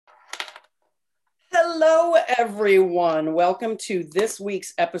Hello, everyone. Welcome to this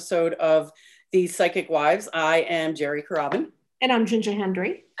week's episode of The Psychic Wives. I am Jerry Carabin. And I'm Ginger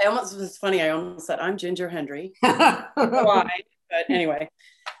Hendry. It's funny, I almost said I'm Ginger Hendry. Why? But anyway,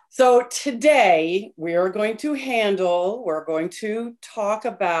 so today we're going to talk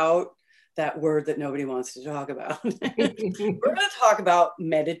about that word that nobody wants to talk about. We're going to talk about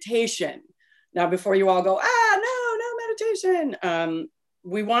meditation. Now, before you all go, no meditation.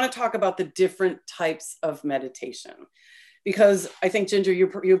 We want to talk about the different types of meditation, because I think, Ginger,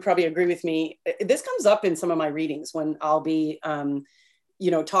 you probably agree with me. This comes up in some of my readings when I'll be,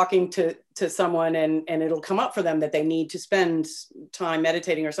 talking to someone and it'll come up for them that they need to spend time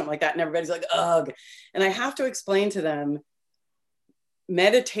meditating or something like that. And everybody's like, ugh. And I have to explain to them,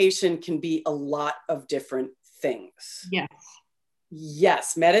 meditation can be a lot of different things. Yes.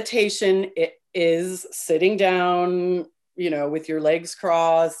 Yes, meditation, it is sitting down, with your legs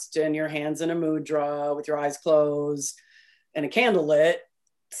crossed and your hands in a mudra with your eyes closed and a candle lit,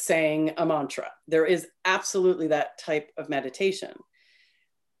 saying a mantra. There is absolutely that type of meditation.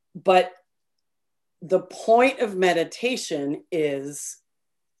 But the point of meditation is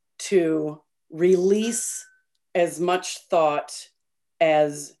to release as much thought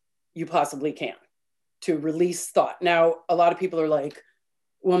as you possibly can, to release thought. Now, a lot of people are like,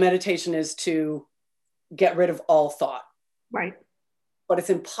 well, meditation is to get rid of all thought. Right. But it's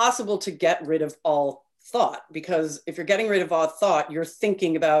impossible to get rid of all thought, because if you're getting rid of all thought, you're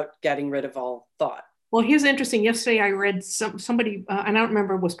thinking about getting rid of all thought. Well, here's interesting. Yesterday I read somebody, and I don't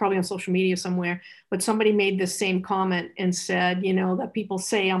remember, it was probably on social media somewhere, but somebody made this same comment and said, that people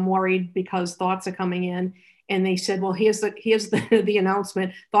say I'm worried because thoughts are coming in. And they said, well, here's the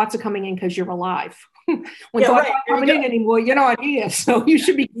announcement. Thoughts are coming in because you're alive. When thoughts aren't coming in anymore, you're not here. So you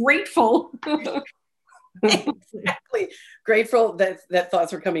should be grateful. Exactly. Grateful that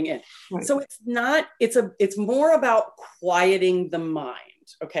thoughts are coming in. Right. So it's more about quieting the mind.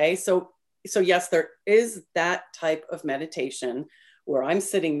 Okay. So yes, there is that type of meditation where I'm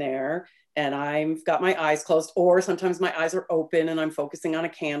sitting there and I've got my eyes closed, or sometimes my eyes are open and I'm focusing on a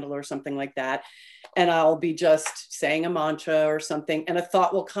candle or something like that. And I'll be just saying a mantra or something, and a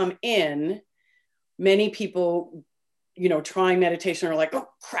thought will come in. Many people, trying meditation are like, oh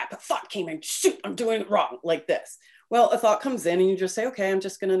crap, a thought came in, shoot, I'm doing it wrong, like this. Well, a thought comes in and you just say, okay, I'm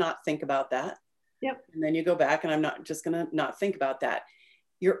just going to not think about that. Yep. And then you go back and I'm not just going to not think about that.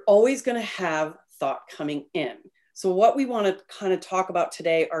 You're always going to have thought coming in. So what we want to kind of talk about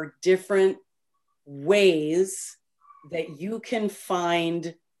today are different ways that you can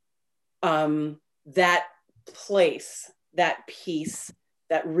find that place, that peace,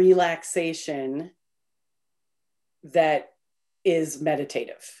 that relaxation that is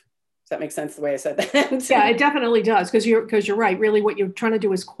meditative. Does that make sense the way I said that? Yeah, it definitely does, because you're right. Really, what you're trying to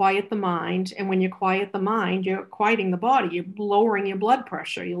do is quiet the mind, and when you quiet the mind, you're quieting the body. You're lowering your blood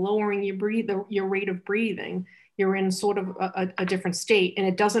pressure. You're lowering your rate of breathing. You're in sort of a different state, and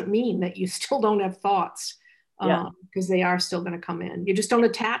it doesn't mean that you still don't have thoughts, because they are still going to come in. You just don't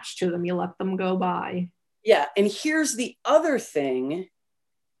attach to them. You let them go by. Yeah, and here's the other thing.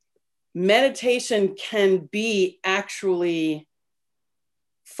 Meditation can be actually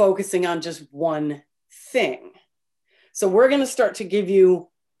focusing on just one thing. So we're going to start to give you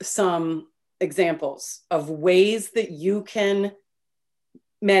some examples of ways that you can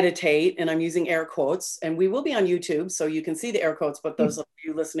meditate, and I'm using air quotes, and we will be on YouTube, so you can see the air quotes, but those of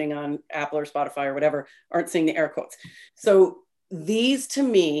you listening on Apple or Spotify or whatever aren't seeing the air quotes. So these, to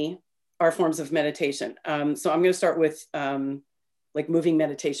me, are forms of meditation. So I'm going to start with like moving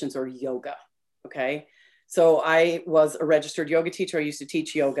meditations or yoga. Okay. So I was a registered yoga teacher. I used to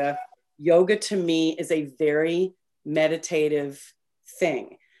teach yoga. Yoga to me is a very meditative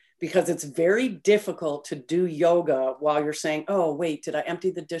thing, because it's very difficult to do yoga while you're saying, oh, wait, did I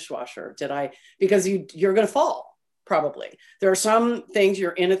empty the dishwasher? Because you're going to fall. Probably. There are some things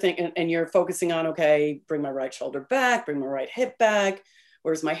you're in a thing and you're focusing on, okay, bring my right shoulder back, bring my right hip back.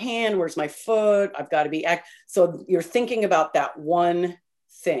 Where's my hand? Where's my foot? I've got to be so you're thinking about that one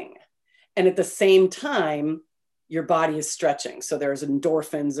thing. And at the same time, your body is stretching. So there's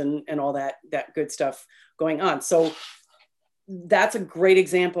endorphins and all that good stuff going on. So that's a great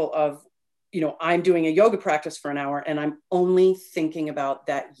example of, I'm doing a yoga practice for an hour and I'm only thinking about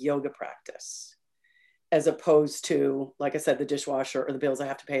that yoga practice, as opposed to, like I said, the dishwasher or the bills I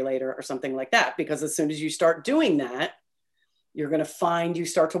have to pay later or something like that. Because as soon as you start doing that, you're going to find you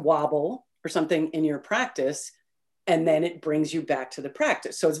start to wobble or something in your practice, and then it brings you back to the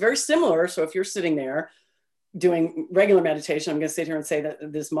practice. So it's very similar. So if you're sitting there doing regular meditation, I'm going to sit here and say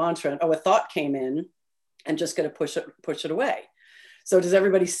that this mantra, a thought came in, and just going to push it away. So does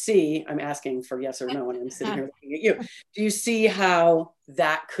everybody see, I'm asking for yes or no when I'm sitting here looking at you. Do you see how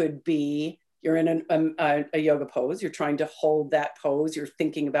that could be? You're in a yoga pose. You're trying to hold that pose. You're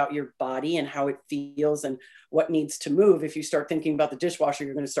thinking about your body and how it feels and what needs to move. If you start thinking about the dishwasher,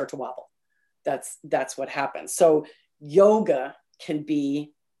 you're going to start to wobble. That's what happens. So yoga can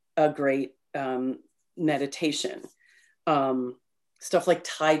be a great meditation. Stuff like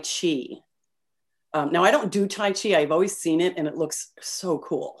Tai Chi. Now, I don't do Tai Chi. I've always seen it and it looks so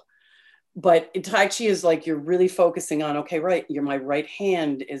cool. But Tai Chi is like you're really focusing on, okay, right, my right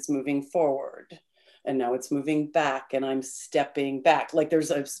hand is moving forward and now it's moving back and I'm stepping back. Like there's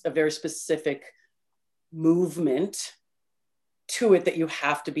a very specific movement to it that you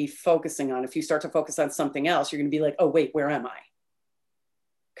have to be focusing on. If you start to focus on something else, you're going to be like, oh, wait, where am I?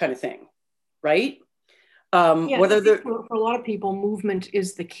 Kind of thing, right? Whether for a lot of people, movement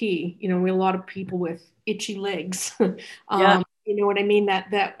is the key. You know, we have a lot of people with itchy legs. Yeah. You know what I mean?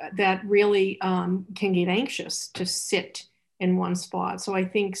 That really can get anxious to sit in one spot. So I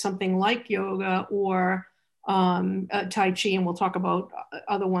think something like yoga or Tai Chi, and we'll talk about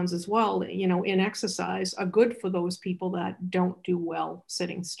other ones as well, you know, in exercise are good for those people that don't do well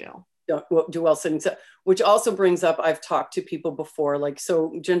sitting still. Don't do well sitting still, which also brings up, I've talked to people before, like,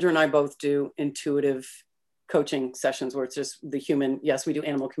 so Ginger and I both do intuitive coaching sessions where it's just the human. Yes, we do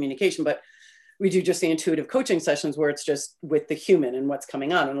animal communication, but we do just the intuitive coaching sessions where it's just with the human and what's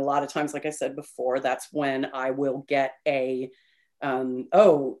coming on. And a lot of times, like I said before, that's when I will get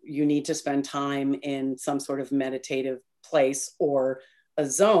oh, you need to spend time in some sort of meditative place or a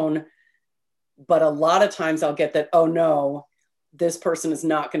zone. But a lot of times I'll get that, oh no, this person is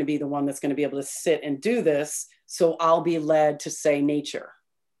not going to be the one that's going to be able to sit and do this. So I'll be led to say nature,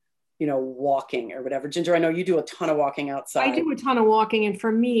 you know, walking or whatever. Ginger, I know you do a ton of walking outside. I do a ton of walking. And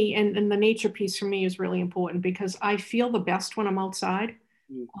for me, and the nature piece for me is really important because I feel the best when I'm outside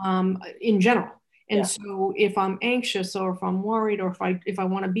in general. And so if I'm anxious or if I'm worried or if I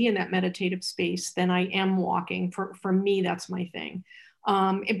want to be in that meditative space, then I am walking. For me, that's my thing.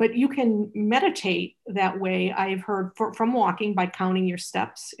 But you can meditate that way. I've heard from walking by counting your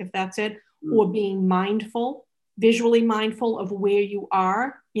steps, if that's it, or being mindful, visually mindful of where you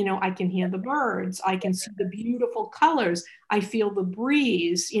are. You know, I can hear the birds. I can see the beautiful colors. I feel the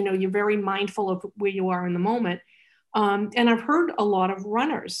breeze. You know, you're very mindful of where you are in the moment. And I've heard a lot of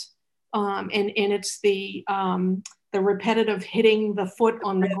runners, and it's the repetitive hitting the foot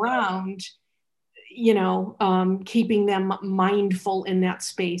on the ground, you know, keeping them mindful in that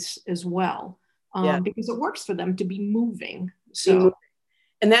space as well, because it works for them to be moving. So,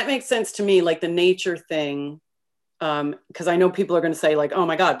 and that makes sense to me, like the nature thing. Because I know people are going to say like, oh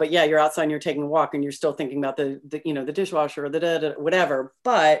my God, but yeah, you're outside and you're taking a walk and you're still thinking about the you know, the dishwasher or the whatever.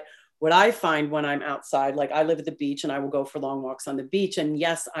 But what I find when I'm outside, like I live at the beach and I will go for long walks on the beach. And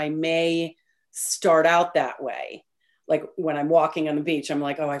yes, I may start out that way. Like when I'm walking on the beach, I'm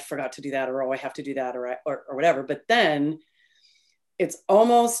like, oh, I forgot to do that, or oh, I have to do that, or whatever. But then it's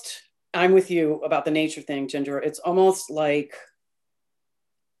almost, I'm with you about the nature thing, Ginger. It's almost like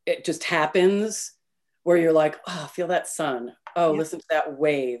it just happens where you're like, oh, feel that sun. Oh, listen to that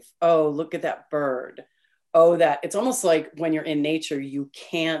wave. Oh, look at that bird. Oh, that. It's almost like when you're in nature, you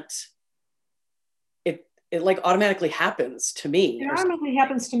can't, it like automatically happens to me. It automatically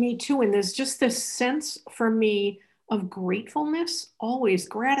happens to me too. And there's just this sense for me of gratefulness, always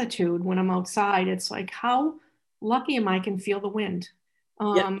gratitude when I'm outside. It's like, how lucky am I can feel the wind.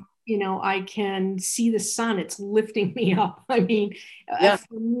 You know, I can see the sun, it's lifting me up. I mean,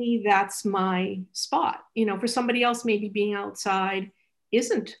 for me, that's my spot. You know, for somebody else, maybe being outside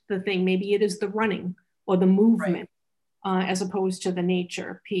isn't the thing. Maybe it is the running or the movement, as opposed to the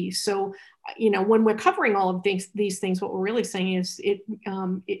nature piece. So, you know, when we're covering all of these things, what we're really saying is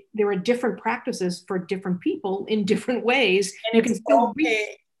there are different practices for different people in different ways. And you can still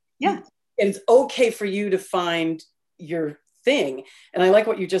and it's okay for you to find your thing. And I like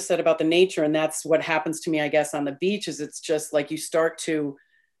what you just said about the nature. And that's what happens to me, I guess, on the beach is it's just like you start to,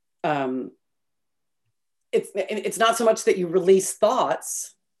 it's not so much that you release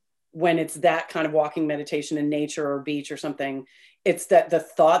thoughts when it's that kind of walking meditation in nature or beach or something. It's that the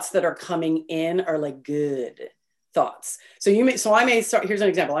thoughts that are coming in are like good thoughts. So I may start, here's an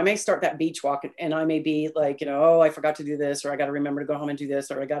example. I may start that beach walk and I may be like, you know, oh, I forgot to do this, or I got to remember to go home and do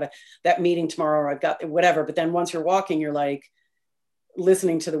this, or I got that meeting tomorrow, or I've got whatever. But then once you're walking, you're like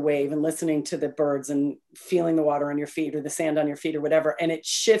listening to the wave and listening to the birds and feeling the water on your feet or the sand on your feet or whatever. And it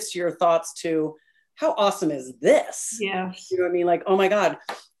shifts your thoughts to how awesome is this? Yes. You know what I mean? Like, oh my God,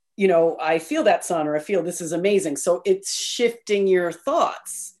 you know, I feel that sun, or I feel this is amazing. So it's shifting your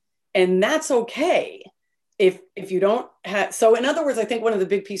thoughts, and that's okay. if you don't have, so in other words, I think one of the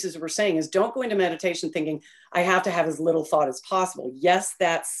big pieces we're saying is don't go into meditation thinking I have to have as little thought as possible. Yes,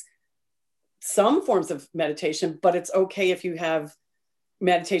 that's some forms of meditation, but it's okay if you have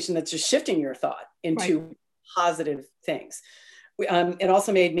meditation that's just shifting your thought into Right. positive things. It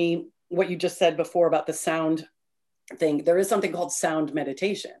also made me, what you just said before about the sound thing, there is something called sound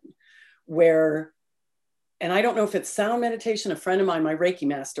meditation where, and I don't know if it's sound meditation, a friend of mine, my Reiki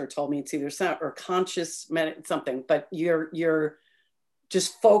master told me it's either sound or conscious something, but you're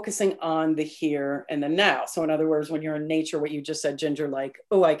just focusing on the here and the now. So in other words, when you're in nature, what you just said, Ginger, like,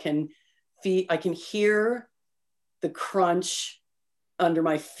 oh, I can hear the crunch under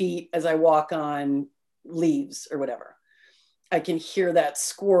my feet as I walk on leaves or whatever. I can hear that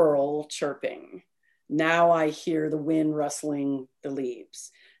squirrel chirping. Now I hear the wind rustling the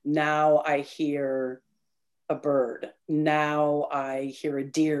leaves. Now I hear a bird. Now I hear a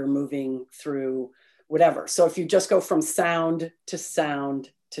deer moving through whatever. So if you just go from sound to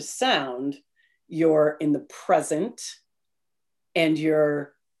sound to sound, you're in the present and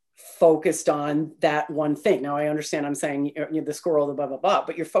you're focused on that one thing. Now I understand I'm saying the squirrel, the blah, blah, blah,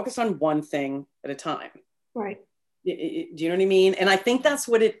 but you're focused on one thing at a time. Right. Do you know what I mean? And I think that's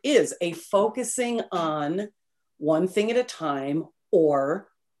what it is, a focusing on one thing at a time, or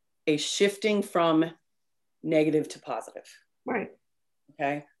a shifting from negative to positive. Right.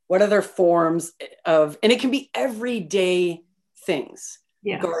 Okay. What other forms of, and it can be everyday things.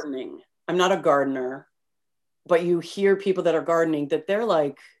 Yes. Gardening. I'm not a gardener, but you hear people that are gardening that they're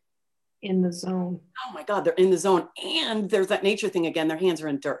like in the zone. Oh my God, they're in the zone. And there's that nature thing again, their hands are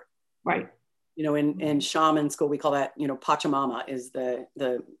in dirt. Right. You know, in shaman school, we call that, you know, Pachamama is the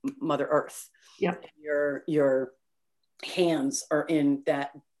Mother Earth. Yeah. Your hands are in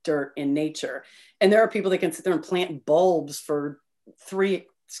that dirt in nature. And there are people that can sit there and plant bulbs for 3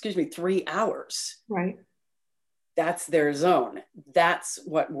 hours. Right. That's their zone. That's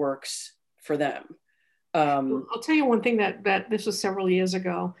what works for them. I'll tell you one thing that this was several years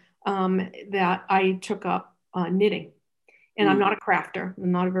ago, that I took up knitting. And I'm not a crafter.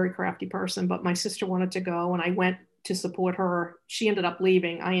 I'm not a very crafty person, but my sister wanted to go and I went to support her. She ended up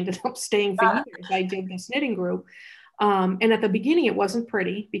leaving. I ended up staying for years. I did this knitting group. And at the beginning, it wasn't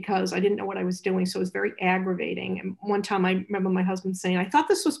pretty because I didn't know what I was doing. So it was very aggravating. And one time I remember my husband saying, I thought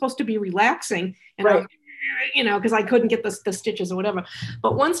this was supposed to be relaxing. And right. You know, because I couldn't get the stitches or whatever.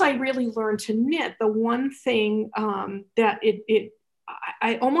 But once I really learned to knit, the one thing that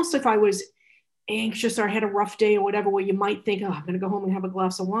I almost, if I was anxious or I had a rough day or whatever, where you might think, oh, I'm going to go home and have a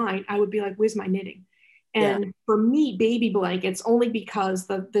glass of wine, I would be like, where's my knitting? And for me, baby blankets, only because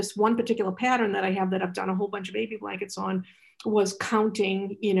this one particular pattern that I have that I've done a whole bunch of baby blankets on was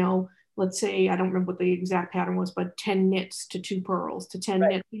counting, you know, let's say, I don't remember what the exact pattern was, but 10 knits to 2 purls to 10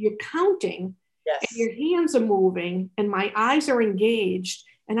 knits. You're counting, yes. And your hands are moving and my eyes are engaged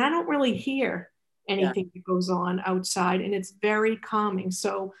and I don't really hear anything that goes on outside, and it's very calming.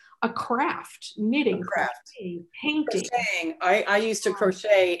 So a craft, knitting, crocheting, painting. Crocheting. I used to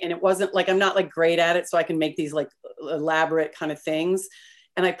crochet, and it wasn't like, I'm not like great at it, so I can make these like elaborate kind of things.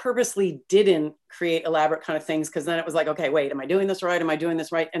 And I purposely didn't create elaborate kind of things because then it was like, okay, wait, am I doing this right? Am I doing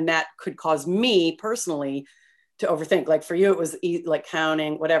this right? And that could cause me personally to overthink. Like for you, it was like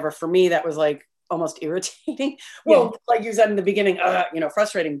counting, whatever. For me, that was like almost irritating. Well, like you said in the beginning, you know,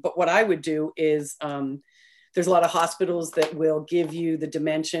 frustrating. But what I would do is, there's a lot of hospitals that will give you the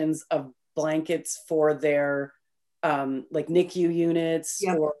dimensions of blankets for their like NICU units,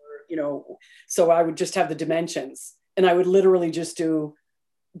 or, you know, so I would just have the dimensions and I would literally just do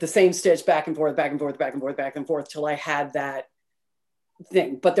the same stitch back and forth, back and forth, back and forth, back and forth till I had that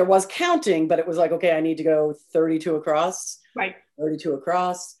thing. But there was counting, but it was like, okay, I need to go 32 across, right? 32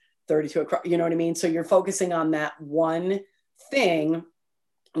 across, 32 across, you know what I mean? So you're focusing on that one thing.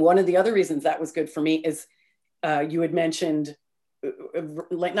 One of the other reasons that was good for me is you had mentioned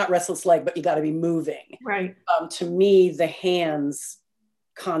like not restless leg, but you got to be moving. Right. To me, the hands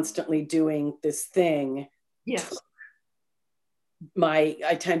constantly doing this thing. Yes.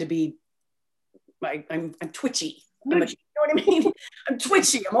 I tend to be, I'm twitchy. You know what I mean? I'm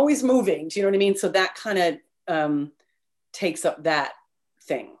twitchy. I'm always moving. Do you know what I mean? So that kind of takes up that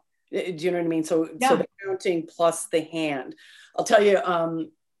thing. Do you know what I mean? So the counting plus the hand. I'll tell you,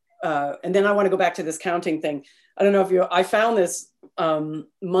 and then I want to go back to this counting thing. I don't know if I found this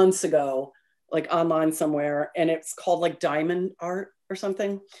months ago, like online somewhere, and it's called like diamond art or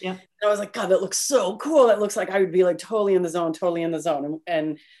something. Yeah. And I was like, God, that looks so cool. That looks like I would be like totally in the zone, totally in the zone.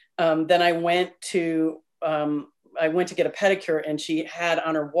 And then I went to get a pedicure, and she had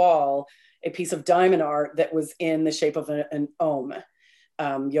on her wall a piece of diamond art that was in the shape of an Om.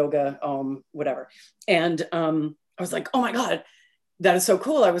 yoga, whatever. And I was like, oh my God, that is so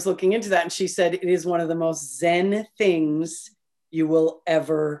cool. I was looking into that. And she said, it is one of the most Zen things you will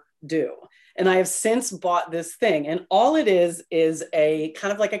ever do. And I have since bought this thing. And all it is a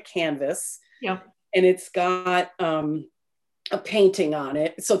kind of like a canvas. Yeah. And it's got a painting on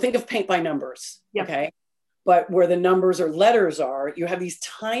it. So think of paint by numbers. Yep. Okay. But where the numbers or letters are, you have these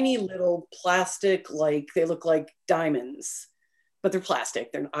tiny little plastic, like they look like diamonds, but they're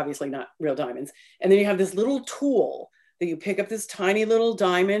plastic. They're obviously not real diamonds. And then you have this little tool that you pick up this tiny little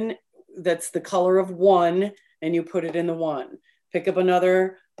diamond that's the color of 1, and you put it in the 1. Pick up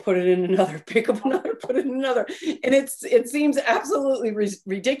another, put it in another, pick up another, put it in another. And it seems absolutely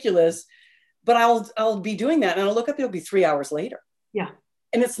ridiculous, but I'll be doing that and I'll look up, it'll be 3 hours later. Yeah.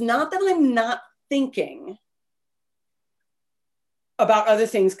 And it's not that I'm not thinking about other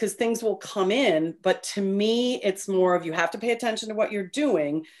things, because things will come in, but to me, it's more of, you have to pay attention to what you're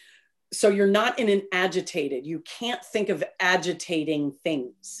doing. So you're not in an agitated, you can't think of agitating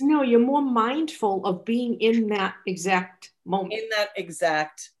things. No, you're more mindful of being in that exact moment. In that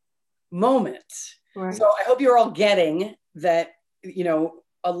exact moment. Right. So I hope you're all getting that, you know,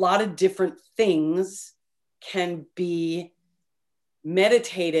 a lot of different things can be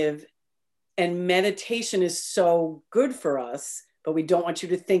meditative, and meditation is so good for us, but we don't want you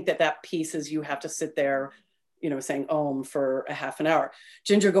to think that that piece is you have to sit there, you know, saying Om for a half an hour.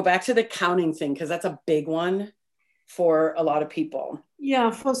 Ginger, go back to the counting thing, because that's a big one for a lot of people.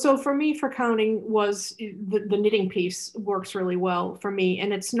 Yeah. So for me, for counting was the knitting piece works really well for me.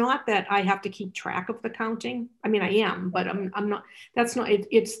 And it's not that I have to keep track of the counting. I mean, I am, but I'm not, that's not,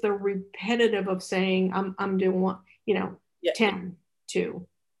 it's the repetitive of saying I'm doing one, you know, 10, 2,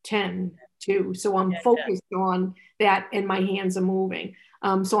 10, 2. So I'm focused on that and my hands are moving.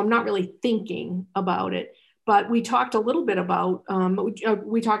 So I'm not really thinking about it. But we talked a little bit about,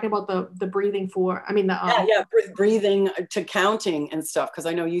 we talking about the breathing for, I mean, breathing to counting and stuff. Cause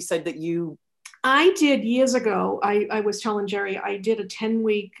I know you said that I did years ago, I was telling Jerry, I did a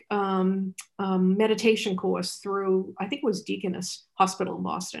 10-week meditation course through, I think it was Deaconess Hospital in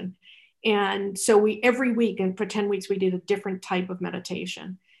Boston. And so every week, and for 10 weeks, we did a different type of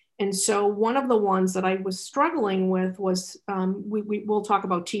meditation. And so one of the ones that I was struggling with was, we'll talk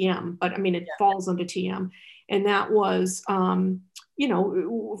about TM, but I mean, it falls under TM. And that was, you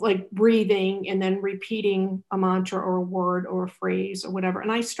know, like breathing and then repeating a mantra or a word or a phrase or whatever. And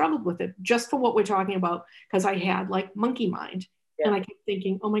I struggled with it just for what we're talking about, because I had like monkey mind. And I kept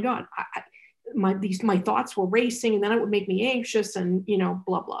thinking, oh my God, my thoughts were racing, and then it would make me anxious and, you know,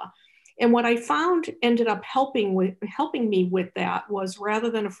 blah, blah. And what I found ended up helping me with that was, rather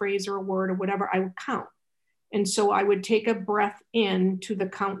than a phrase or a word or whatever, I would count. And so I would take a breath in to the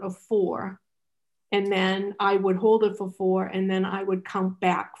count of 4, and then I would hold it for 4, and then I would count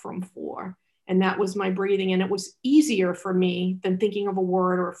back from 4. And that was my breathing. And it was easier for me than thinking of a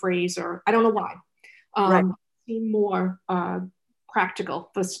word or a phrase, or I don't know why. It seemed more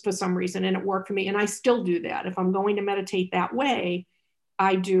practical for some reason, and it worked for me. And I still do that. If I'm going to meditate that way,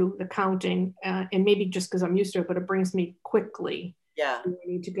 I do the counting, and maybe just because I'm used to it, but it brings me quickly. Yeah. Where I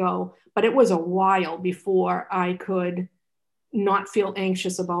need to go. But it was a while before I could not feel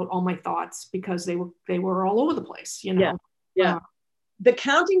anxious about all my thoughts, because they were all over the place, you know? Yeah. The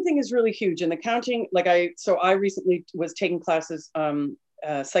counting thing is really huge. And the counting, I recently was taking classes,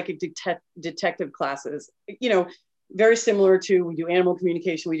 psychic detective classes, you know, very similar to, we do animal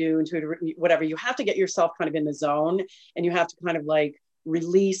communication, we do intuitive, whatever. You have to get yourself kind of in the zone, and you have to kind of like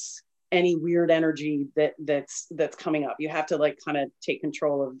release any weird energy that's coming up. You have to like kind of take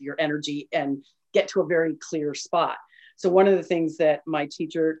control of your energy and get to a very clear spot. So one of the things that my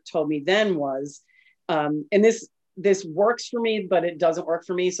teacher told me then was, and this works for me, but it doesn't work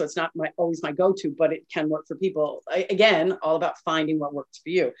for me. So it's not always my go-to, but it can work for people. Again, all about finding what works for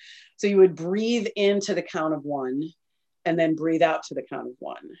you. So you would breathe into the count of 1, and then breathe out to the count of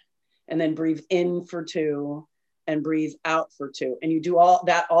 1, and then breathe in for 2, and breathe out for 2. And you do all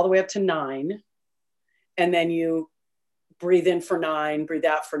that all the way up to 9. And then you breathe in for 9, breathe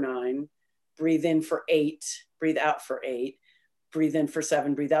out for 9, breathe in for 8, breathe out for 8, breathe in for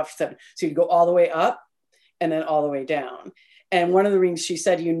 7, breathe out for 7. So you go all the way up and then all the way down. And one of the things she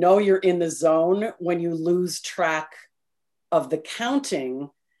said, you know, you're in the zone when you lose track of the counting,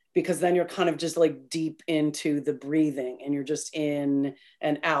 because then you're kind of just like deep into the breathing, and you're just in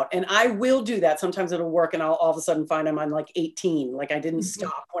and out. And I will do that. Sometimes it'll work, and I'll all of a sudden find I'm on like 18. Like I didn't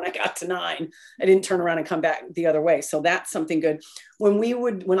stop when I got to 9. I didn't turn around and come back the other way. So that's something good.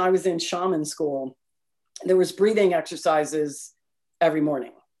 When I was in shaman school, there was breathing exercises every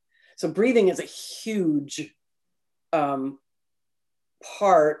morning. So breathing is a huge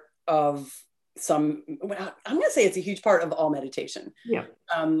part of I'm going to say it's a huge part of all meditation. Yeah.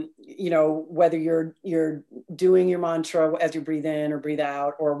 You know, whether you're doing your mantra as you breathe in or breathe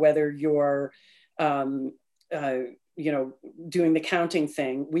out, or whether you're, you know, doing the counting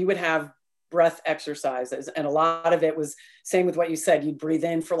thing, we would have breath exercises. And a lot of it was same with what you said. You'd breathe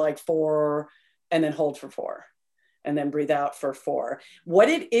in for like 4 and then hold for 4 and then breathe out for 4. What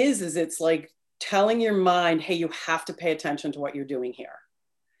it is it's like telling your mind, hey, you have to pay attention to what you're doing here.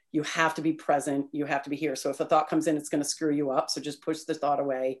 You have to be present. You have to be here. So if a thought comes in, it's going to screw you up. So just push the thought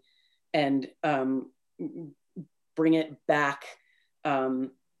away and bring it back to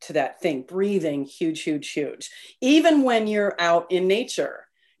that thing. Breathing, huge, huge, huge. Even when you're out in nature,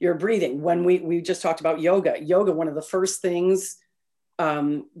 you're breathing. When we just talked about yoga, one of the first things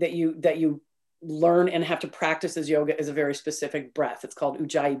that you learn and have to practice as yoga is a very specific breath. It's called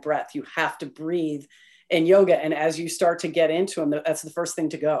Ujjayi breath. You have to breathe in yoga. And as you start to get into them, that's the first thing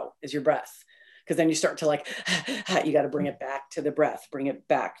to go is your breath. Because then you start to like, you got to bring it back to the breath, bring it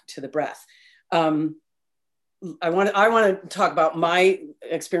back to the breath. I want to talk about my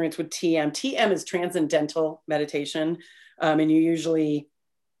experience with TM. TM is transcendental meditation. And you usually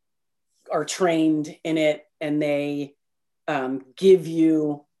are trained in it, and they give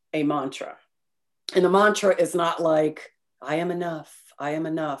you a mantra. And the mantra is not like, I am enough, I am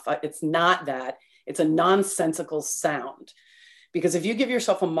enough. It's not that. It's a nonsensical sound. Because if you give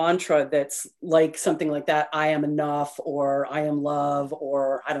yourself a mantra that's like something like that, I am enough, or I am love,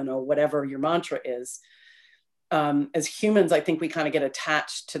 or I don't know, whatever your mantra is, as humans, I think we kind of get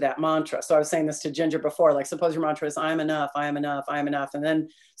attached to that mantra. So I was saying this to Ginger before, like, suppose your mantra is, I am enough, I am enough, I am enough. And then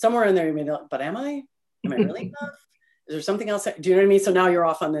somewhere in there, you may be like, but am I really enough? Is there something else? Do you know what I mean? So now you're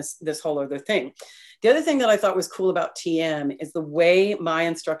off on this whole other thing. The other thing that I thought was cool about TM is the way my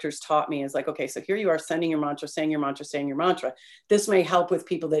instructors taught me is like, okay, so here you are sending your mantra, saying your mantra, saying your mantra. This may help with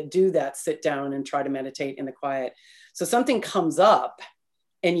people that do that, sit down and try to meditate in the quiet. So something comes up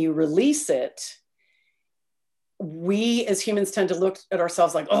and you release it. We as humans tend to look at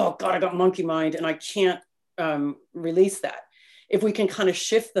ourselves like, oh God, I got monkey mind and I can't release that. If we can kind of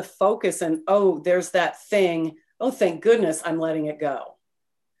shift the focus and, oh, there's that thing. Oh, thank goodness I'm letting it go.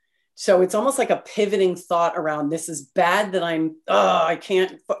 So it's almost like a pivoting thought around, this is bad that I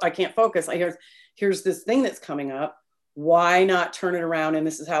can't focus. Here's this thing that's coming up. Why not turn it around? And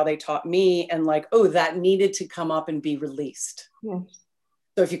this is how they taught me. And like, oh, that needed to come up and be released. Yes.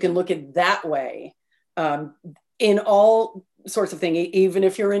 So if you can look at it that way, in all sorts of things, even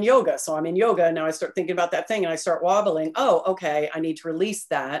if you're in yoga. So I'm in yoga and now I start thinking about that thing and I start wobbling. Oh, okay, I need to release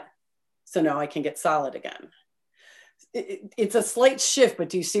that. So now I can get solid again. It's a slight shift, but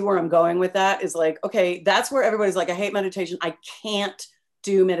do you see where I'm going with that? Is like, okay, that's where everybody's like, I hate meditation. I can't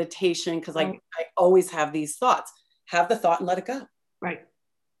do meditation because I always have these thoughts. Have the thought and let it go. Right.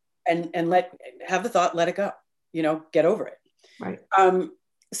 And have the thought, let it go, get over it. Right.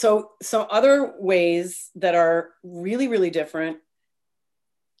 So some other ways that are really, really different.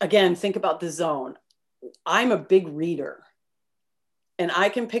 Again, think about the zone. I'm a big reader. And I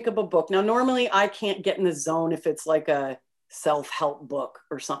can pick up a book. Now, normally I can't get in the zone if it's like a self-help book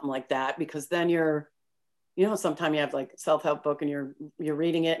or something like that, because then sometimes you have like self-help book and you're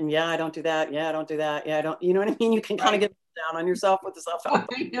reading it and I don't do that. Yeah, I don't do that. Yeah, I don't, you know what I mean? You can kind of get down on yourself with the self-help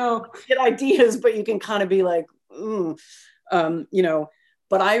book. I know. Get ideas, but you can kind of be like,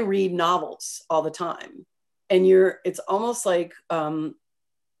 but I read novels all the time. And it's almost like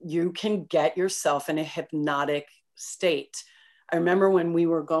you can get yourself in a hypnotic state. I remember when we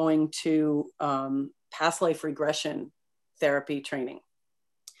were going to past life regression therapy training,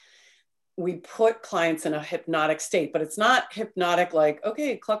 we put clients in a hypnotic state, but it's not hypnotic like,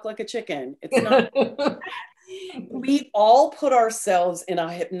 okay, cluck like a chicken. It's not. We all put ourselves in a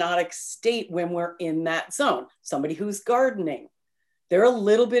hypnotic state when we're in that zone. Somebody who's gardening, they're a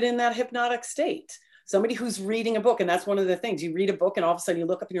little bit in that hypnotic state. Somebody who's reading a book, and that's one of the things, you read a book and all of a sudden you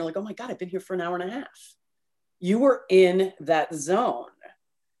look up and you're like, oh my God, I've been here for an hour and a half. You were in that zone.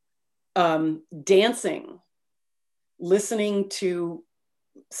 Dancing, listening to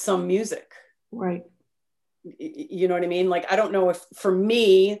some music. Right. You know what I mean? Like, I don't know if for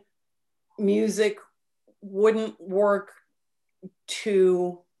me, music wouldn't work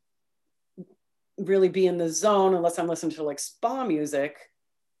to really be in the zone unless I'm listening to like spa music,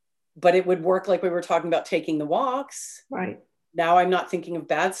 but it would work like we were talking about taking the walks. Right. Now I'm not thinking of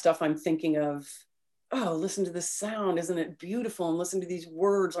bad stuff. I'm thinking of, oh, listen to the sound. Isn't it beautiful? And listen to these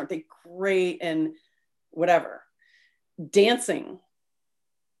words. Aren't they great? And whatever. Dancing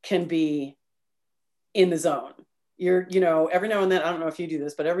can be in the zone. you're, you know, every now and then, I don't know if you do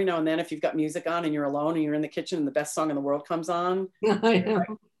this, but every now and then, if you've got music on and you're alone and you're in the kitchen and the best song in the world comes on, I know. like,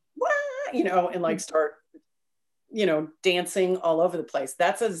 wah, you know, and like start, you know, dancing all over the place.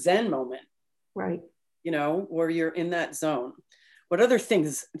 That's a Zen moment, Right. you know, where you're in that zone. What other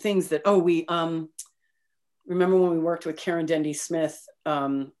things that, oh, we, remember when we worked with Karen Dendy Smith,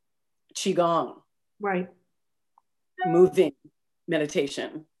 Qigong, Right. moving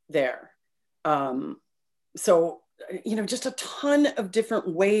meditation there. So, you know, just a ton of different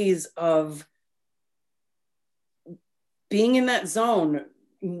ways of being in that zone,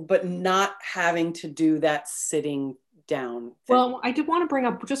 but not having to do that sitting down thing. Well, I did want to bring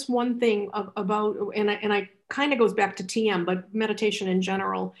up just one thing about, and I kind of goes back to TM, but meditation in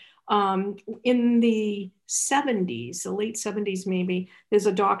general. In the 70s, the late 70s, maybe, there's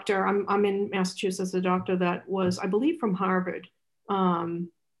a doctor, I'm in Massachusetts, a doctor that was, I believe, from Harvard.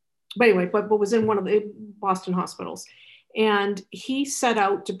 But anyway, but was in one of the Boston hospitals. And he set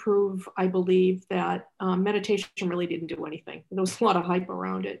out to prove, I believe, that meditation really didn't do anything. There was a lot of hype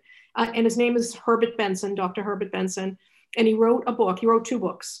around it. And his name is Herbert Benson, Dr. Herbert Benson. And he wrote a book. He wrote 2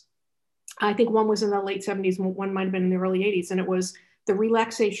 books. I think one was in the late 70s, one might have been in the early 80s. And it was The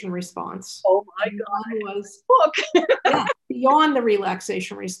Relaxation Response. Oh my God. One was book. yeah, Beyond the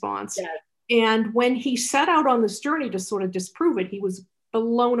Relaxation Response. Yes. And when he set out on this journey to sort of disprove it, he was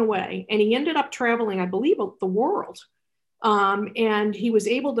blown away. And he ended up traveling, I believe, the world. And he was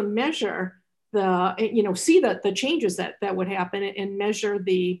able to measure see the changes that would happen and measure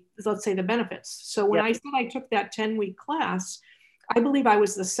let's say the benefits. So when I said I took that 10-week class, I believe I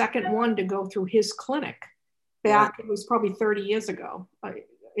was the second one to go through his clinic back. It was probably 30 years ago.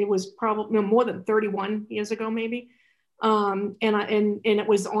 It was probably more than 31 years ago, maybe. And it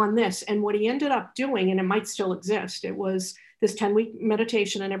was on this. And what he ended up doing, and it might still exist, it was this 10-week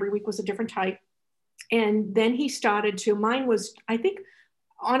meditation, and every week was a different type. And then he started to, mine was, I think,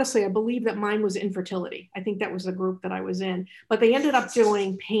 honestly, I believe that mine was infertility. I think that was the group that I was in. But they ended up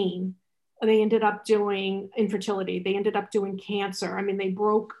doing pain. They ended up doing infertility. They ended up doing cancer. I mean, they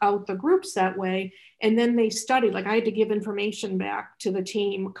broke out the groups that way. And then they studied, like I had to give information back to the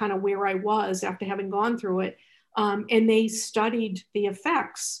team, kind of where I was after having gone through it. And they studied the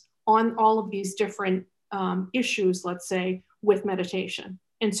effects on all of these different issues, let's say, with meditation.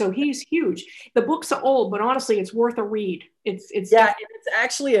 And so he's huge. The books are old, but honestly, it's worth a read. It's yeah, and it's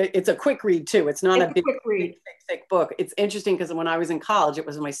actually it's a quick read too. It's not a big, quick read. thick book. It's interesting because when I was in college, it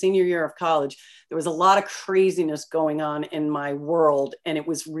was my senior year of college. There was a lot of craziness going on in my world, and it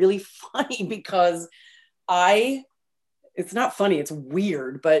was really funny because it's not funny, it's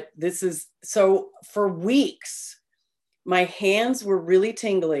weird, but this is so. For weeks, my hands were really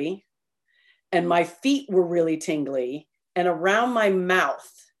tingly, and my feet were really tingly, and around my mouth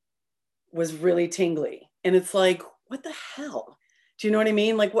was really tingly. And it's like, what the hell? Do you know what I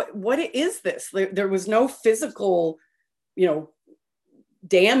mean? Like, what is this? There was no physical,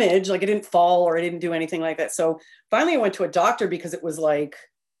 damage. Like I didn't fall or I didn't do anything like that. So finally I went to a doctor because it was like,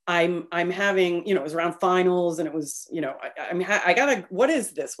 I'm having, it was around finals and it was, I gotta, what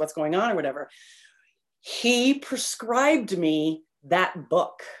is this? What's going on or whatever. He prescribed me that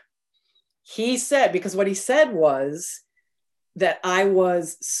book. He said, because what he said was that I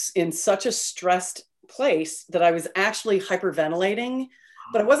was in such a stressed place that I was actually hyperventilating,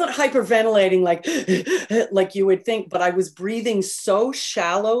 but I wasn't hyperventilating like you would think, but I was breathing so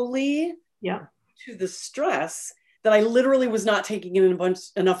shallowly to the stress that I literally was not taking in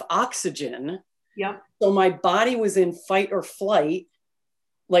enough oxygen. Yeah. So my body was in fight or flight,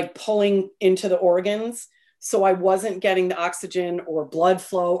 like pulling into the organs. So I wasn't getting the oxygen or blood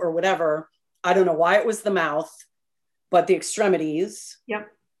flow or whatever. I don't know why it was the mouth, but the extremities.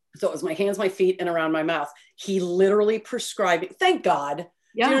 Yep. So it was my hands, my feet, and around my mouth. He literally prescribed it. Thank God.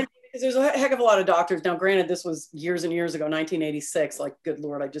 Yeah. You know, because there's a heck of a lot of doctors. Now, granted, this was years and years ago, 1986. Like, good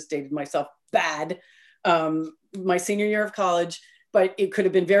Lord, I just dated myself bad. My senior year of college, but it could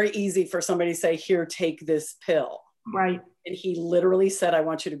have been very easy for somebody to say, here, take this pill. Right. And he literally said, I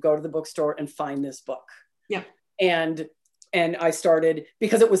want you to go to the bookstore and find this book. Yeah. And I started,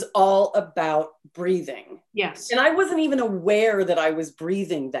 because it was all about breathing. Yes. And I wasn't even aware that I was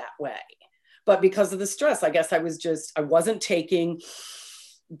breathing that way. But because of the stress, I guess I wasn't taking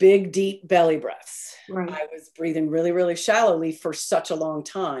big, deep belly breaths. Right. I was breathing really, really shallowly for such a long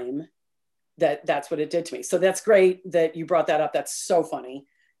time that's what it did to me. So that's great that you brought that up. That's so funny.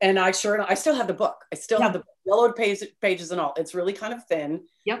 And I still have the book. I still have the yellowed pages and all. It's really kind of thin.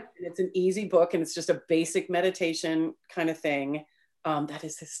 Yep. And it's an easy book, and it's just a basic meditation kind of thing. That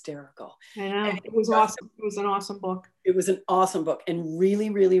is hysterical. I know. It was awesome. It was an awesome book. It was an awesome book, and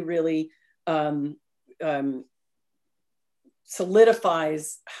really, really, really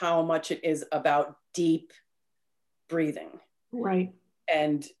solidifies how much it is about deep breathing. Right.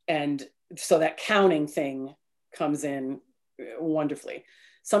 And so that counting thing comes in wonderfully.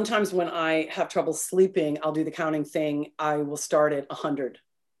 Sometimes when I have trouble sleeping, I'll do the counting thing. I will start at 100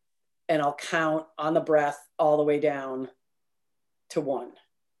 and I'll count on the breath all the way down to 1.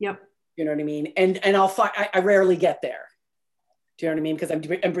 Yep. You know what I mean? And I'll find, I rarely get there. Do you know what I mean? Because I'm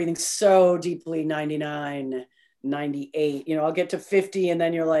breathing so deeply, 99, 98, you know, I'll get to 50 and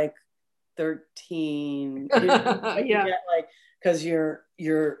then you're like 13. You know, yeah. Like, because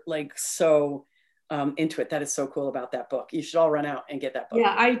you're like so into it. That is so cool about that book. You should all run out and get that book.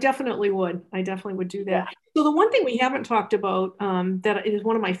 Yeah, I definitely would. I definitely would do that. Yeah. So the one thing we haven't talked about that is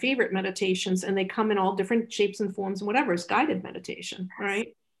one of my favorite meditations, and they come in all different shapes and forms and whatever, is guided meditation,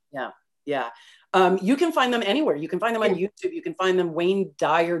 right? Yeah, yeah. You can find them anywhere. You can find them on YouTube. You can find them. Wayne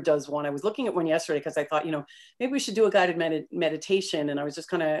Dyer does one. I was looking at one yesterday because I thought, you know, maybe we should do a guided meditation. And I was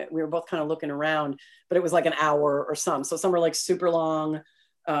just we were both kind of looking around, but it was like an hour or some. So some are like super long.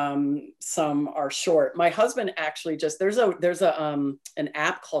 Some are short. My husband actually there's an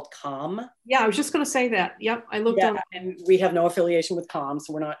app called Calm. Yeah, I was just going to say that. Yep, I looked on. And we have no affiliation with Calm,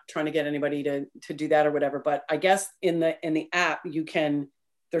 so we're not trying to get anybody to do that or whatever. But I guess in the app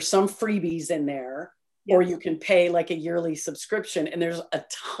there's some freebies in there, or you can pay like a yearly subscription, and there's a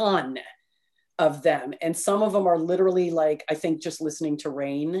ton of them. And some of them are literally like, I think, just listening to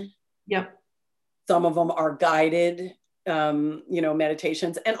rain. Yep. Some of them are guided, you know,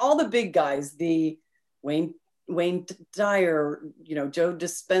 meditations, and all the big guys, the Wayne Dyer, you know, Joe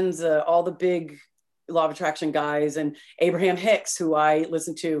Dispenza, all the big law of attraction guys, and Abraham Hicks, who I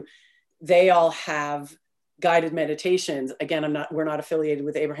listen to, they all have guided meditations. Again, we're not affiliated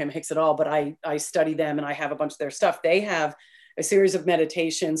with Abraham Hicks at all, but I study them and I have a bunch of their stuff. They have a series of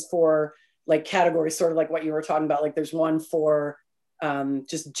meditations for like categories, sort of like what you were talking about. Like there's one for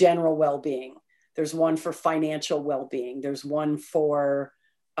just general well-being. There's one for financial well-being. There's one for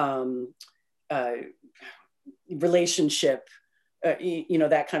relationship, you know,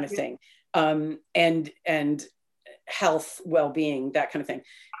 that kind of thing. And health, well-being, that kind of thing.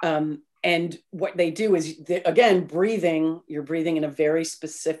 And what they do is, again, you're breathing in a very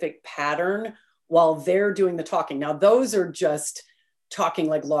specific pattern while they're doing the talking. Now, those are just talking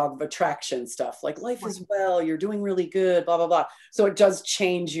like law of attraction stuff, like life is well, you're doing really good, blah, blah, blah. So it does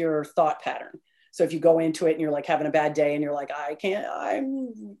change your thought pattern. So if you go into it and you're like having a bad day and you're like,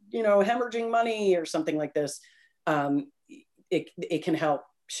 I'm, you know, hemorrhaging money or something like this, it can help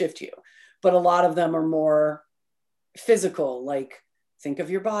shift you. But a lot of them are more physical, like, think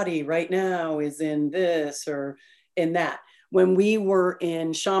of your body right now is in this or in that. When we were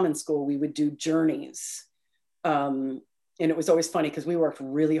in shaman school, we would do journeys. And it was always funny because we worked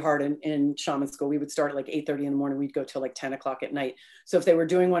really hard in shaman school. We would start at like 8:30 in the morning. We'd go till like 10 o'clock at night. So if they were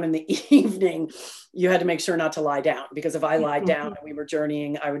doing one in the evening, you had to make sure not to lie down, because if I lied down and we were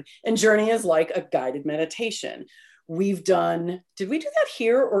journeying, and journey is like a guided meditation. Did we do that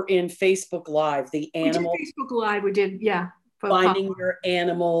here or in Facebook Live? The animal. We did Facebook Live, we did, yeah. Finding your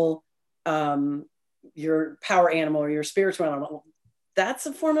animal, your power animal or your spiritual animal. That's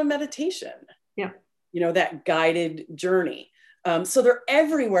a form of meditation. Yeah. You know, that guided journey. So they're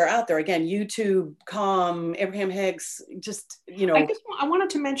everywhere out there. Again, YouTube, Calm, Abraham Hicks, just, you know. I wanted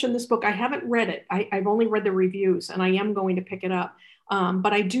to mention this book. I haven't read it. I've only read the reviews, and I am going to pick it up.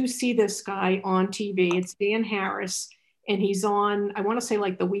 But I do see this guy on TV. It's Dan Harris, and he's on, I want to say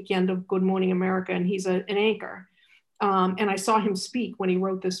like the weekend of Good Morning America, and he's an anchor. And I saw him speak when he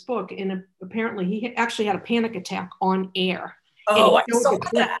wrote this book, and apparently he actually had a panic attack on air. Oh, I saw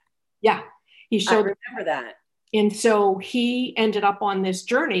that. Yeah, he showed. I remember that. And so he ended up on this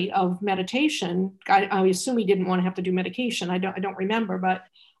journey of meditation. I assume he didn't want to have to do medication. I don't remember, but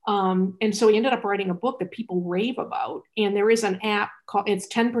and so he ended up writing a book that people rave about. And there is an app called, it's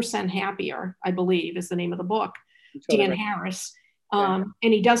 10% Happier, I believe, is the name of the book. Dan Harris. And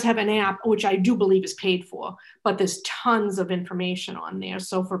he does have an app, which I do believe is paid for, but there's tons of information on there.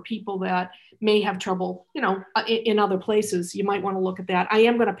 So for people that may have trouble, you know, in other places, you might want to look at that. I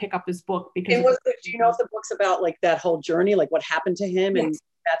am going to pick up this book because. Do you know if the book's about like that whole journey, like what happened to him? Yes. And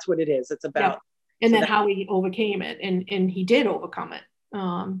that's what it is. It's about. Yeah. And then how he overcame it, and he did overcome it.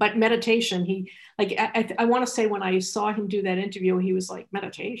 But meditation, I want to say when I saw him do that interview, he was like,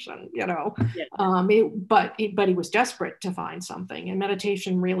 meditation, you know, but he was desperate to find something, and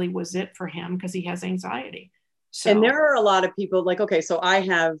meditation really was it for him because he has anxiety. So. And there are a lot of people like, okay, so I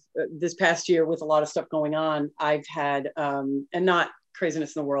have this past year with a lot of stuff going on, I've had, and not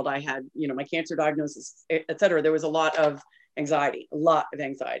craziness in the world, I had, you know, my cancer diagnosis, et cetera. There was a lot of anxiety, a lot of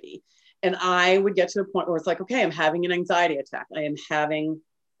anxiety. And I would get to the point where it's like, okay, I'm having an anxiety attack. I am having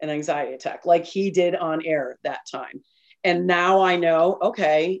an anxiety attack, like he did on air that time. And now I know,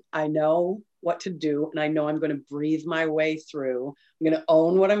 okay, I know what to do. And I know I'm going to breathe my way through. I'm going to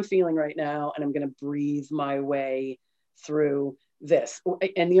own what I'm feeling right now. And I'm going to breathe my way through this.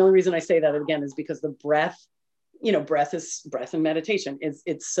 And the only reason I say that again is because the breath, breath and meditation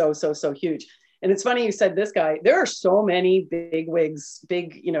it's so, so, so huge. And it's funny you said this guy. There are so many big wigs,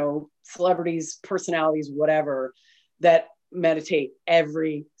 big, celebrities, personalities, whatever, that meditate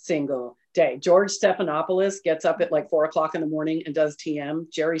every single day. George Stephanopoulos gets up at like 4:00 in the morning and does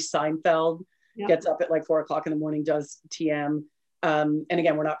TM. Jerry Seinfeld gets up at like 4:00 in the morning, does TM. And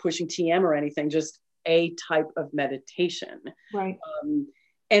again, we're not pushing TM or anything, just a type of meditation. Right.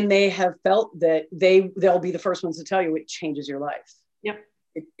 And they have felt that they'll be the first ones to tell you it changes your life. Yep.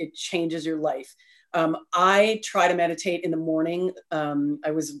 It changes your life. I try to meditate in the morning.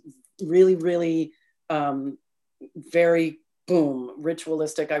 I was really, really very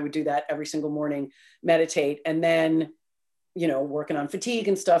ritualistic. I would do that every single morning, meditate, and then working on fatigue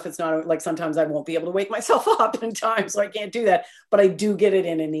and stuff. It's not like sometimes I won't be able to wake myself up in time, so I can't do that, but I do get it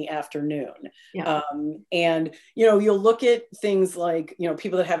in the afternoon. Yeah. And you'll look at things like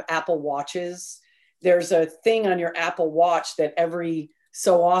people that have Apple Watches. There's a thing on your Apple Watch that every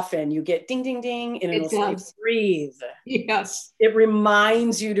so often you get ding, ding, ding, and it'll say breathe. Yes. It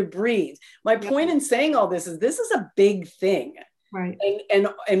reminds you to breathe. My point in saying all this is a big thing. Right.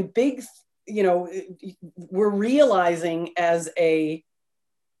 And big, we're realizing as a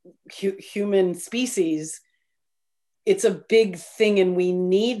human species, it's a big thing, and we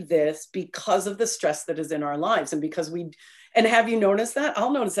need this because of the stress that is in our lives. And because and have you noticed that?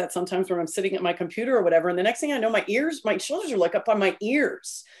 I'll notice that sometimes when I'm sitting at my computer or whatever, and the next thing I know, my shoulders are like up on my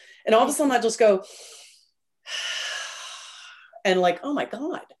ears. And all of a sudden I just go, and like, oh my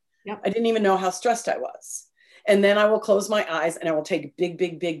God, I didn't even know how stressed I was. And then I will close my eyes and I will take big,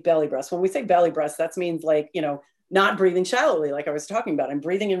 big, big belly breaths. When we say belly breaths, that means like, not breathing shallowly, like I was talking about. I'm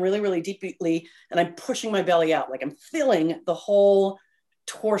breathing in really, really deeply, and I'm pushing my belly out. Like I'm filling the whole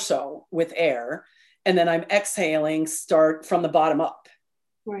torso with air. And then I'm exhaling, start from the bottom up.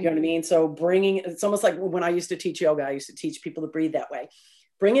 Right. You know what I mean? So it's almost like when I used to teach yoga, I used to teach people to breathe that way.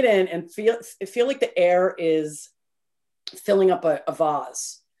 Bring it in and feel like the air is filling up a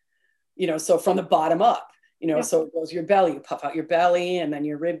vase, so from the bottom up, so it goes your belly, you puff out your belly, and then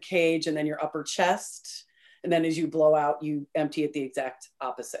your rib cage, and then your upper chest. And then as you blow out, you empty it the exact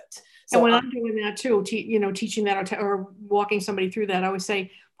opposite. So and when I'm doing that too, teaching that or walking somebody through that, I always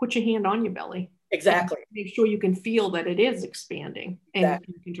say, put your hand on your belly. Exactly. Make sure you can feel that it is expanding and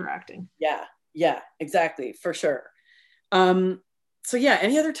contracting. Yeah, exactly. For sure. So yeah,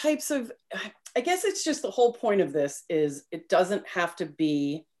 any other types of, I guess it's just the whole point of this is it doesn't have to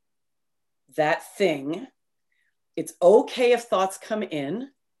be that thing. It's okay if thoughts come in.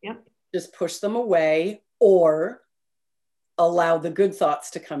 Yep. Just push them away or allow the good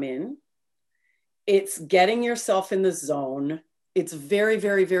thoughts to come in. It's getting yourself in the zone. It's very,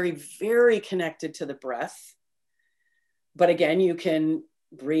 very, very, very connected to the breath. But again, you can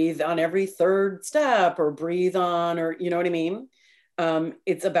breathe on every third step or breathe on, or you know what I mean?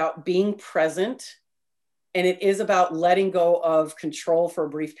 It's about being present, and it is about letting go of control for a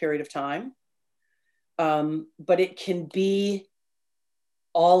brief period of time. But it can be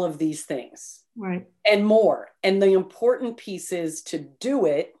all of these things. Right. And more. And the important piece is to do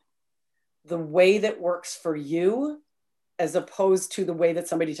it the way that works for you, as opposed to the way that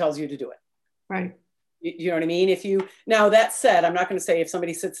somebody tells you to do it. Right. You know what I mean? Now that said, I'm not going to say if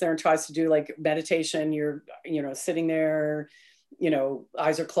somebody sits there and tries to do like meditation, you're, sitting there,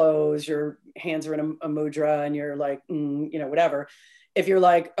 eyes are closed, your hands are in a mudra, and you're like, whatever. If you're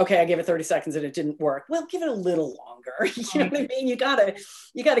like, okay, I gave it 30 seconds and it didn't work, well, give it a little longer. You know what I mean? You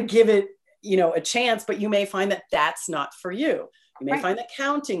gotta give it, a chance, but you may find that that's not for you. You may find that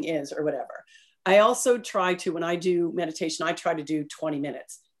counting is, or whatever. I also try to, when I do meditation, I try to do 20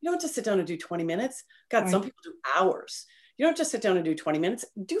 minutes. You don't just sit down and do 20 minutes. God, some people do hours. You don't just sit down and do 20 minutes,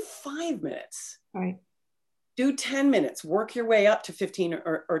 do 5 minutes. Right. Do 10 minutes, work your way up to 15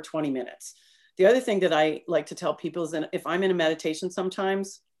 or 20 minutes. The other thing that I like to tell people is that if I'm in a meditation,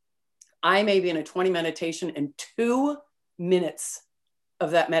 sometimes I may be in a 20 meditation and 2 minutes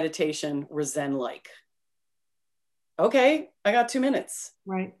of that meditation were Zen-like. Okay, I got 2 minutes.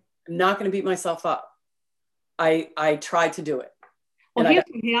 Right. I'm not going to beat myself up. I tried to do it. Well, here's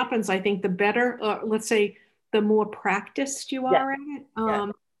what happens. I think the better, let's say, the more practiced you are at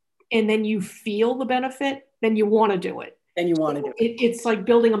it, and then you feel the benefit, then you want to do it. and you want to do it. It's like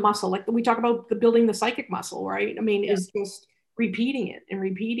building a muscle. Like we talk about building the psychic muscle, right? I mean, is just repeating it and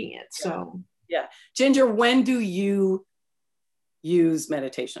repeating it. So yeah. Ginger, when do you use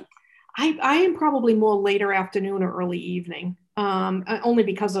meditation? I am probably more later afternoon or early evening. Only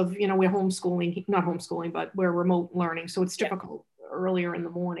because of, we're homeschooling, not homeschooling, but we're remote learning. So it's difficult earlier in the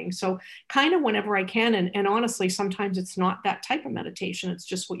morning. So kind of whenever I can. And honestly, sometimes it's not that type of meditation. It's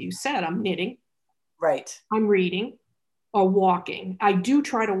just what you said. I'm knitting. Right. I'm reading or walking. I do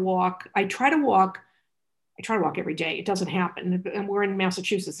try to walk. I try to walk every day. It doesn't happen. And we're in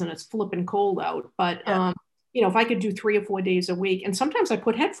Massachusetts and it's flipping cold out. But if I could do 3 or 4 days a week, and sometimes I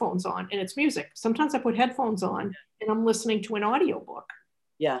put headphones on and it's music. Sometimes I put headphones on and I'm listening to an audiobook.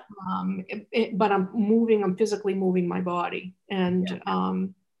 Yeah. But I'm physically moving my body, and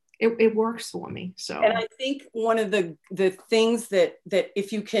it works for me. So, and I think one of the things that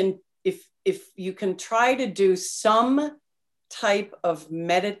if you can try to do some type of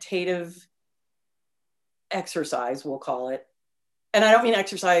meditative exercise, we'll call it, and I don't mean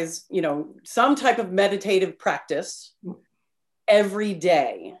exercise, some type of meditative practice every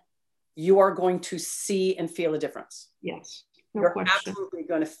day, you are going to see and feel a difference. Yes. No You're question. Absolutely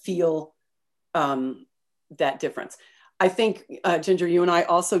going to feel that difference. I think, Ginger, you and I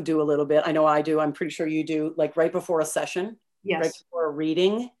also do a little bit. I know I do. I'm pretty sure you do, like right before a session, right before a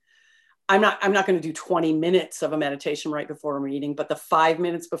reading. I'm not going to do 20 minutes of a meditation right before a reading, but the 5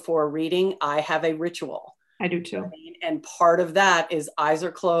 minutes before a reading, I have a ritual. I do too. And part of that is eyes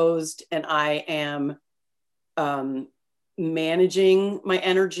are closed and I am managing my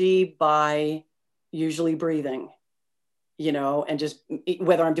energy by usually breathing, and just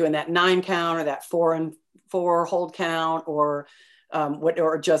whether I'm doing that 9 count or that 4 and 4 hold count or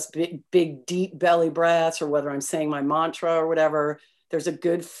or just big, deep belly breaths, or whether I'm saying my mantra or whatever. There's a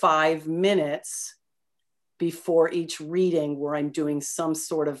good 5 minutes before each reading where I'm doing some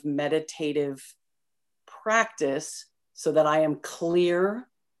sort of meditative practice so that I am clear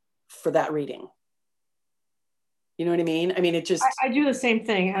for that reading. You know what I mean? I mean, it just... I do the same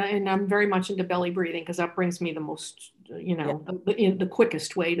thing. And I'm very much into belly breathing because that brings me the most, the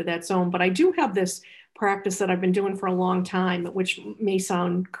quickest way to that zone. But I do have this practice that I've been doing for a long time, which may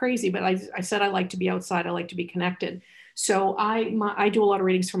sound crazy, but I said I like to be outside. I like to be connected. So I do a lot of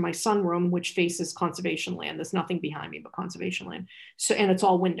readings from my sunroom, which faces conservation land. There's nothing behind me but conservation land. So, and it's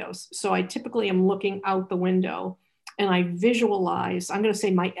all windows. So I typically am looking out the window and I visualize, I'm going to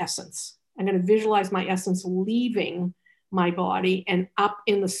say my essence. I'm going to visualize my essence leaving my body and up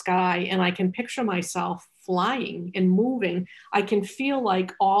in the sky. And I can picture myself flying and moving. I can feel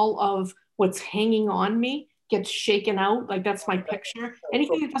like all of what's hanging on me gets shaken out. Like that's my picture.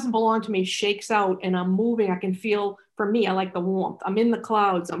 Anything that doesn't belong to me shakes out and I'm moving. I can feel, for me, I like the warmth. I'm in the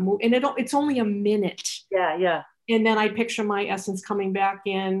clouds. I'm moving, and it's only a minute. Yeah, yeah. And then I picture my essence coming back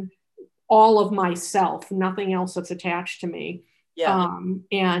in, all of myself, nothing else that's attached to me. Yeah.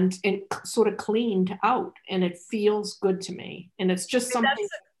 And sort of cleaned out, and it feels good to me. And it's just something.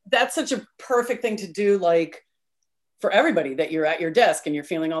 That's such a perfect thing to do, like for everybody, that you're at your desk and you're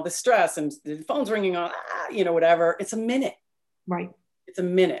feeling all this stress and the phone's ringing on, whatever. It's a minute. Right. It's a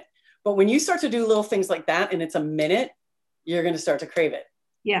minute. But when you start to do little things like that and it's a minute, you're going to start to crave it.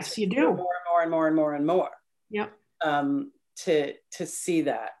 Yes, you do. More and more and more and more and more. Yep. To see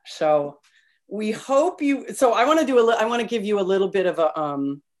that. So we hope you, so I want to give you a little bit of a,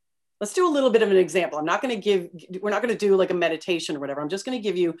 let's do a little bit of an example. we're not going to do like a meditation or whatever. I'm just going to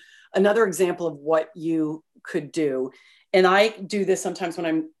give you another example of what you could do. And I do this sometimes when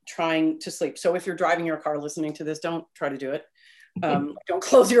I'm trying to sleep. So if you're driving your car listening to this, don't try to do it. Don't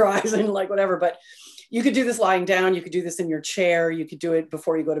close your eyes and like whatever, but you could do this lying down. You could do this in your chair. You could do it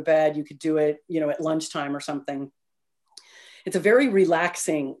before you go to bed. You could do it, at lunchtime or something. It's a very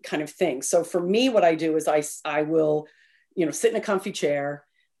relaxing kind of thing. So for me, what I do is I will, sit in a comfy chair.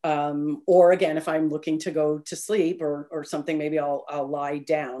 Or again, if I'm looking to go to sleep or something, maybe I'll lie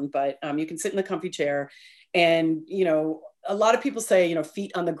down, but you can sit in the comfy chair. And, a lot of people say,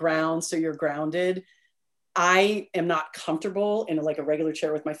 feet on the ground, so you're grounded. I am not comfortable in like a regular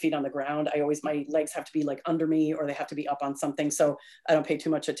chair with my feet on the ground. My legs have to be like under me, or they have to be up on something. So I don't pay too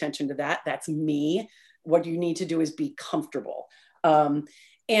much attention to that. That's me. What you need to do is be comfortable.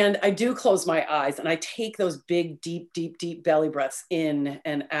 And I do close my eyes and I take those big, deep, deep, deep belly breaths in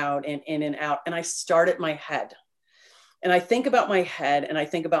and out and in and out. And I start at my head. And I think about my head and I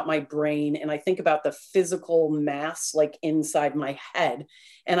think about my brain and I think about the physical mass like inside my head.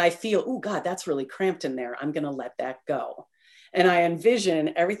 And I feel, oh God, that's really cramped in there. I'm going to let that go. And I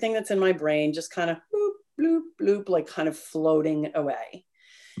envision everything that's in my brain just kind of bloop, bloop, bloop, like kind of floating away.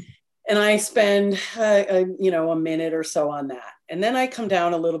 And I spend, a minute or so on that. And then I come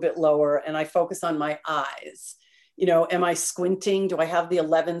down a little bit lower and I focus on my eyes. Am I squinting? Do I have the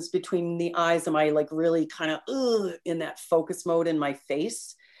 11s between the eyes? Am I like really kind of in that focus mode in my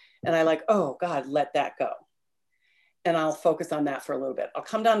face? And I like, oh God, let that go. And I'll focus on that for a little bit. I'll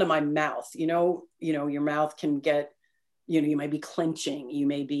come down to my mouth. Your mouth can get, you might be clenching, you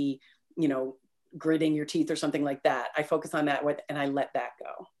may be, gritting your teeth or something like that. I focus on that and I let that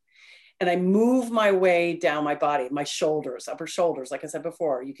go. And I move my way down my body, my shoulders, upper shoulders. Like I said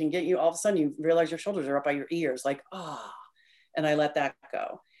before, you can get all of a sudden you realize your shoulders are up by your ears, like, and I let that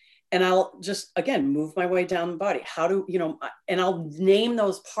go. And I'll just, again, move my way down the body. And I'll name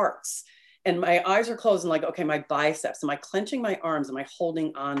those parts. And my eyes are closed and like, okay, my biceps, am I clenching my arms? Am I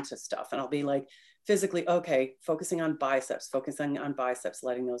holding on to stuff? And I'll be like, physically, okay, focusing on biceps,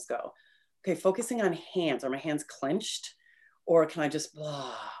 letting those go. Okay, focusing on hands. Are my hands clenched? Or can I just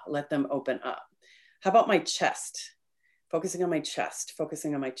let them open up? How about my chest? Focusing on my chest. How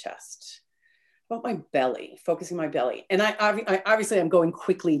about my belly? Focusing on my belly. And I obviously I'm going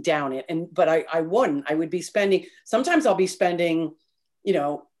quickly down it. But I would be spending, sometimes I'll be spending,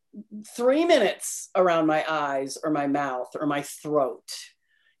 3 minutes around my eyes or my mouth or my throat.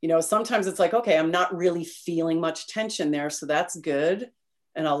 Sometimes it's like, okay, I'm not really feeling much tension there. So that's good.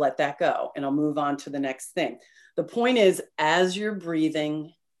 And I'll let that go and I'll move on to the next thing. The point is, as you're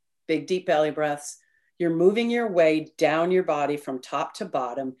breathing, big, deep belly breaths, you're moving your way down your body from top to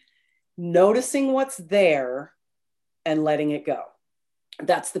bottom, noticing what's there and letting it go.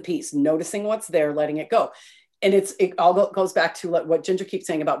 That's the piece, noticing what's there, letting it go. And it all goes back to what Ginger keeps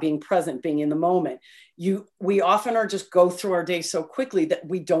saying about being present, being in the moment. We often are just go through our day so quickly that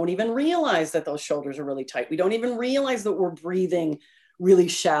we don't even realize that those shoulders are really tight. We don't even realize that we're breathing really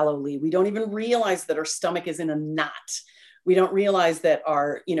shallowly. We don't even realize that our stomach is in a knot. We don't realize that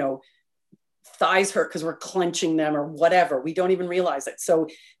our, thighs hurt because we're clenching them or whatever. We don't even realize it. So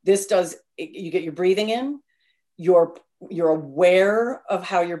you get your breathing in, you're aware of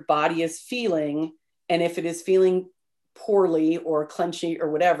how your body is feeling. And if it is feeling poorly or clenchy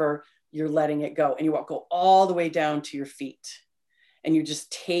or whatever, you're letting it go. And you go all the way down to your feet. And you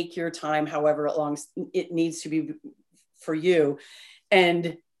just take your time, however long it needs to be for you.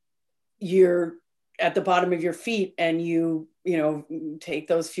 And you're at the bottom of your feet and you take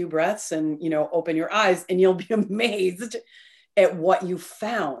those few breaths and, open your eyes and you'll be amazed at what you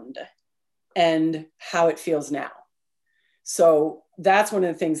found and how it feels now. So that's one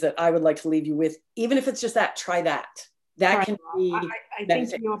of the things that I would like to leave you with, even if it's just that, try that. That can be. I think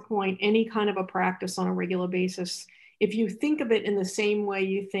to your point, any kind of a practice on a regular basis, if you think of it in the same way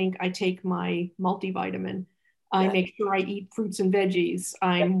you think, I take my multivitamin, I make sure I eat fruits and veggies,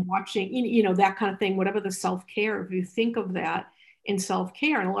 I'm watching, that kind of thing, whatever the self-care, if you think of that in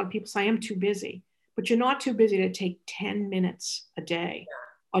self-care, and a lot of people say, I'm too busy, but you're not too busy to take 10 minutes a day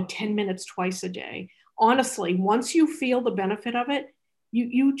or 10 minutes twice a day. Honestly, once you feel the benefit of it,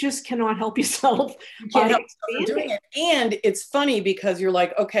 you just cannot help yourself. You can't help yourself doing it. And it's funny because you're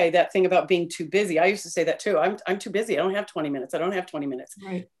like, okay, that thing about being too busy. I used to say that too. I'm too busy. I don't have 20 minutes.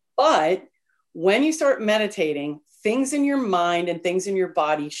 Right. But when you start meditating, things in your mind and things in your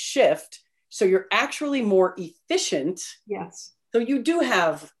body shift. So you're actually more efficient. Yes. So you do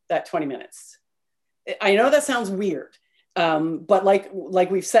have that 20 minutes. I know that sounds weird. But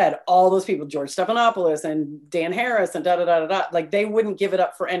like we've said, all those people, George Stephanopoulos and Dan Harris and like they wouldn't give it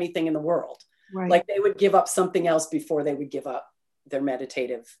up for anything in the world. Right. Like they would give up something else before they would give up their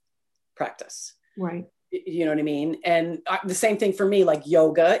meditative practice. Right. You know what I mean? And the same thing for me, like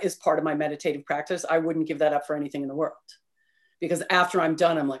yoga is part of my meditative practice. I wouldn't give that up for anything in the world, because after I'm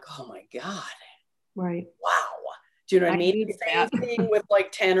done, I'm like, oh my God. Right. Wow. Do you know what I mean? Same thing with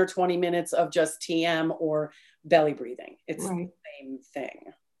like 10 or 20 minutes of just TM or belly breathing. It's the same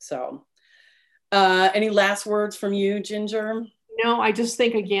thing. So any last words from you, Ginger? No, I just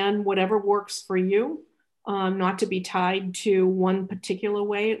think, again, whatever works for you, not to be tied to one particular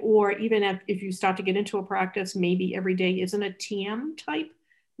way, or even if you start to get into a practice, maybe every day isn't a TM type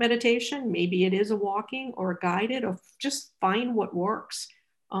meditation. Maybe it is a walking or a guided, or just find what works.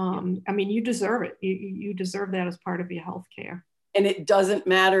 I mean, you deserve it. You deserve that as part of your healthcare. And it doesn't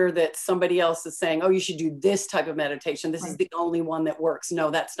matter that somebody else is saying, oh, you should do this type of meditation. This is the only one that works. No,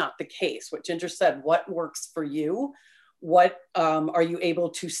 that's not the case. What Ginger said, what works for you? What are you able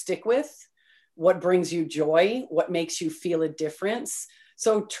to stick with? What brings you joy? What makes you feel a difference?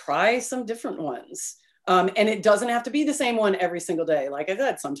 So try some different ones. And it doesn't have to be the same one every single day. Like I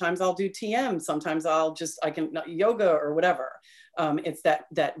said, sometimes I'll do TM. Sometimes I can yoga or whatever. It's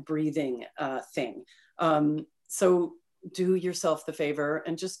that breathing thing. So do yourself the favor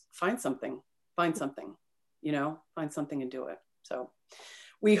and just find something, find something and do it. So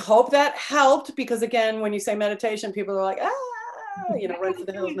we hope that helped, because again, when you say meditation, people are like, run for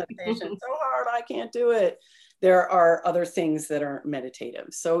the hills meditation, so hard, I can't do it. There are other things that are meditative.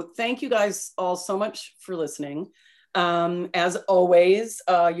 So thank you guys all so much for listening. As always,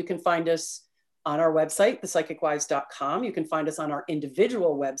 you can find us on our website, thepsychicwise.com. You can find us on our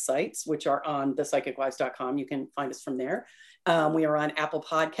individual websites, which are on thepsychicwise.com. You can find us from there. We are on Apple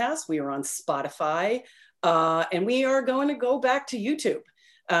Podcasts. We are on Spotify. And we are going to go back to YouTube.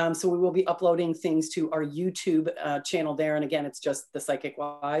 So we will be uploading things to our YouTube channel there. And again, it's just The Psychic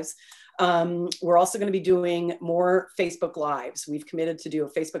Wives. We're also going to be doing more Facebook Lives. We've committed to do a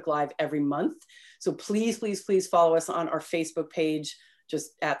Facebook Live every month. So please, please, please follow us on our Facebook page,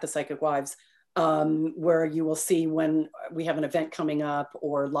 just at The Psychic Wives, where you will see when we have an event coming up,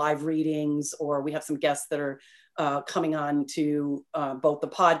 or live readings, or we have some guests that are coming on to both the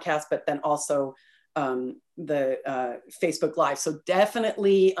podcast, but then also the Facebook Live. So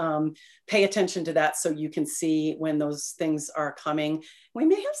definitely pay attention to that so you can see when those things are coming. We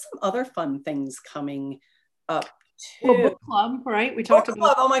may have some other fun things coming up too. Well, book club, right? We talked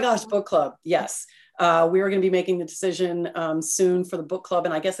about. Oh my gosh, book club. Yes. We are going to be making the decision soon for the book club.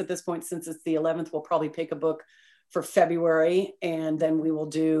 And I guess at this point, since it's the 11th, we'll probably pick a book for February. And then we will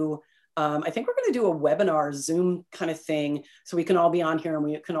do, I think we're going to do a webinar Zoom kind of thing, so we can all be on here and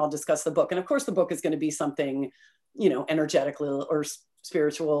we can all discuss the book. And of course, the book is going to be something, energetically or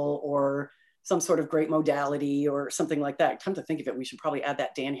spiritual, or some sort of great modality or something like that. Come to think of it, we should probably add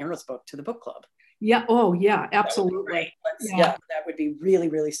that Dan Harris book to the book club. Yeah. Oh yeah, absolutely. Yeah, that would be really,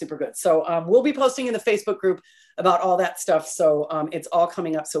 really super good. So we'll be posting in the Facebook group about all that stuff. So it's all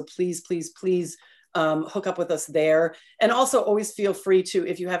coming up. So please, please, please hook up with us there. And also always feel free to,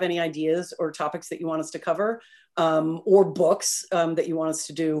 if you have any ideas or topics that you want us to cover, or books that you want us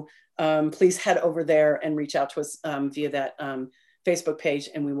to do, please head over there and reach out to us via that Facebook page,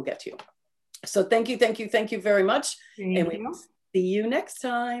 and we will get to you. So thank you very much. And we will see you next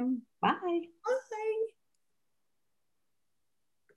time. Bye.